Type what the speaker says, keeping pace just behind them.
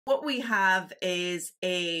What we have is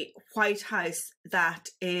a White House that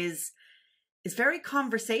is very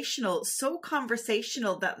conversational, so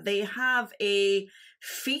conversational that they have a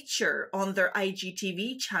feature on their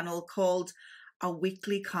IGTV channel called A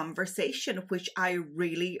Weekly Conversation, which I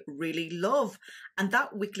really, really love. And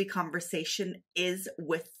that weekly conversation is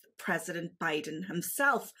with President Biden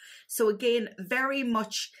himself. So again, very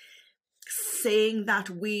much saying that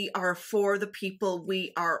we are for the people,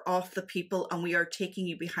 we are of the people, and we are taking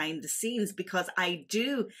you behind the scenes, because I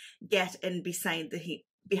do get in behind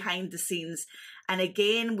the scenes. And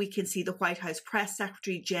again, we can see the White House Press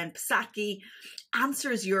Secretary Jen Psaki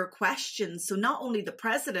answers your questions. So not only the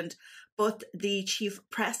president, but the chief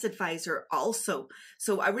press advisor also.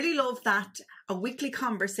 So I really love that, a weekly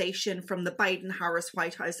conversation from the Biden-Harris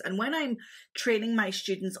White House. And when I'm training my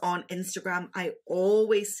students on Instagram, I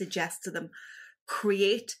always suggest to them,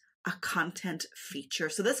 create a content feature.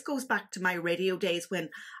 So this goes back to my radio days when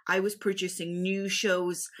I was producing news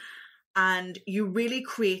shows, and you really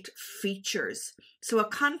create features. So a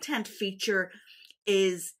content feature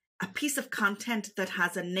is a piece of content that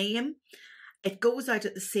has a name. It goes out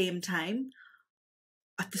at the same time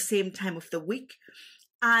of the week,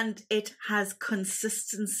 and it has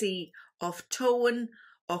consistency of tone,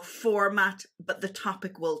 of format, but the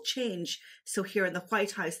topic will change. So here in the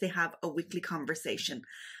White House, they have a weekly conversation.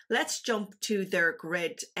 Let's jump to their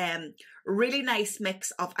grid. Really nice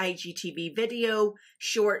mix of IGTV video,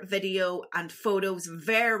 short video, and photos,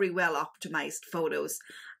 very well optimized photos.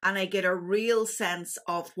 And I get a real sense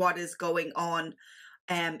of what is going on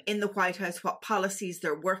in the White House, what policies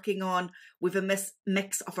they're working on. We've a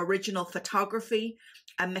mix of original photography,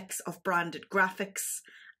 a mix of branded graphics,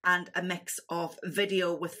 and a mix of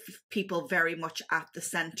video with people very much at the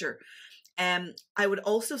center. I would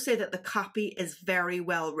also say that the copy is very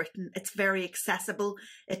well written. It's very accessible.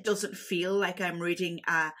 It doesn't feel like I'm reading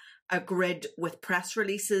a grid with press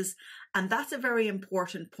releases. And that's a very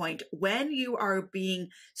important point. When you are being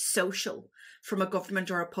social from a government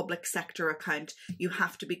or a public sector account, you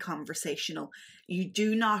have to be conversational. You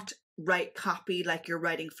do not write copy like you're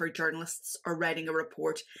writing for journalists or writing a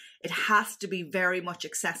report. It has to be very much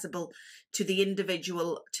accessible to the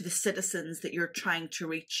individual, to the citizens that you're trying to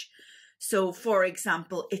reach. So, for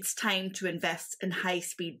example, it's time to invest in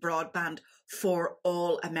high-speed broadband for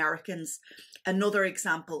all Americans. Another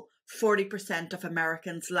example, 40% of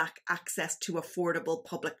Americans lack access to affordable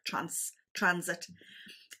public transit.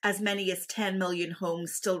 As many as 10 million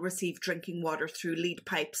homes still receive drinking water through lead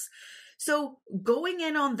pipes. So going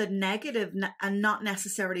in on the negative and not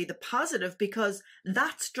necessarily the positive, because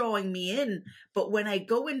that's drawing me in. But when I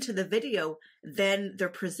go into the video, then they're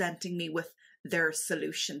presenting me with their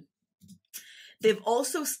solution. They've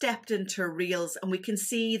also stepped into Reels, and we can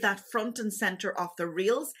see that front and center of the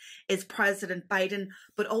Reels is President Biden,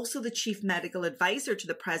 but also the chief medical advisor to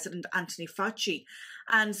the president, Anthony Fauci.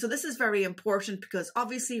 And so this is very important because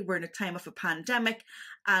obviously we're in a time of a pandemic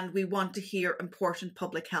and we want to hear important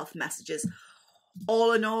public health messages.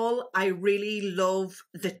 All in all, I really love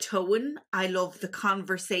the tone. I love the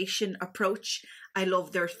conversation approach. I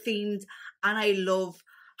love their themes, and I love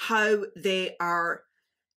how they are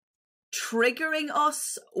triggering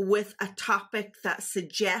us with a topic that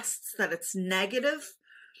suggests that it's negative,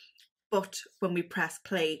 but when we press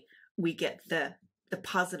play, we get the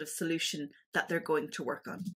positive solution that they're going to work on.